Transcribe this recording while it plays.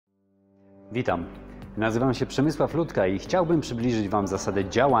Witam, nazywam się Przemysław Ludka i chciałbym przybliżyć Wam zasadę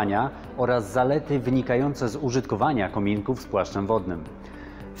działania oraz zalety wynikające z użytkowania kominków z płaszczem wodnym.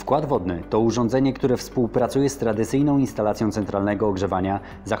 Wkład wodny to urządzenie, które współpracuje z tradycyjną instalacją centralnego ogrzewania,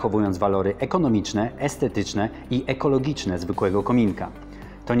 zachowując walory ekonomiczne, estetyczne i ekologiczne zwykłego kominka.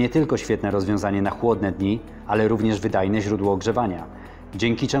 To nie tylko świetne rozwiązanie na chłodne dni, ale również wydajne źródło ogrzewania,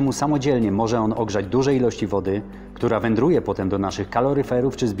 dzięki czemu samodzielnie może on ogrzać duże ilości wody, która wędruje potem do naszych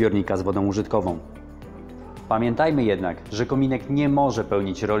kaloryferów czy zbiornika z wodą użytkową. Pamiętajmy jednak, że kominek nie może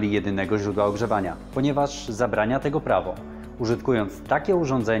pełnić roli jedynego źródła ogrzewania, ponieważ zabrania tego prawo. Użytkując takie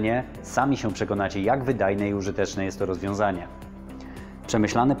urządzenie, sami się przekonacie, jak wydajne i użyteczne jest to rozwiązanie.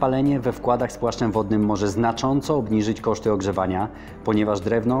 Przemyślane palenie we wkładach z płaszczem wodnym może znacząco obniżyć koszty ogrzewania, ponieważ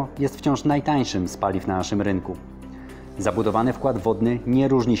drewno jest wciąż najtańszym z paliw na naszym rynku. Zabudowany wkład wodny nie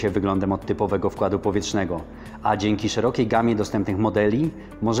różni się wyglądem od typowego wkładu powietrznego, a dzięki szerokiej gamie dostępnych modeli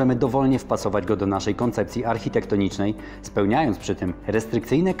możemy dowolnie wpasować go do naszej koncepcji architektonicznej, spełniając przy tym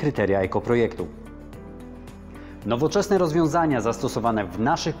restrykcyjne kryteria ekoprojektu. Nowoczesne rozwiązania zastosowane w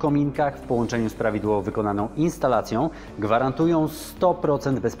naszych kominkach w połączeniu z prawidłowo wykonaną instalacją gwarantują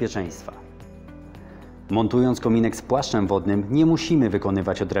 100% bezpieczeństwa. Montując kominek z płaszczem wodnym nie musimy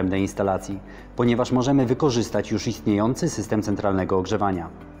wykonywać odrębnej instalacji, ponieważ możemy wykorzystać już istniejący system centralnego ogrzewania.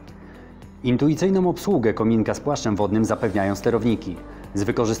 Intuicyjną obsługę kominka z płaszczem wodnym zapewniają sterowniki, z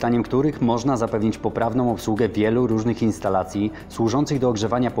wykorzystaniem których można zapewnić poprawną obsługę wielu różnych instalacji służących do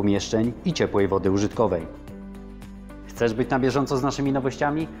ogrzewania pomieszczeń i ciepłej wody użytkowej. Chcesz być na bieżąco z naszymi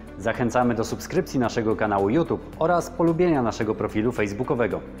nowościami? Zachęcamy do subskrypcji naszego kanału YouTube oraz polubienia naszego profilu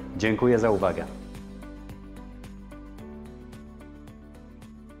facebookowego. Dziękuję za uwagę.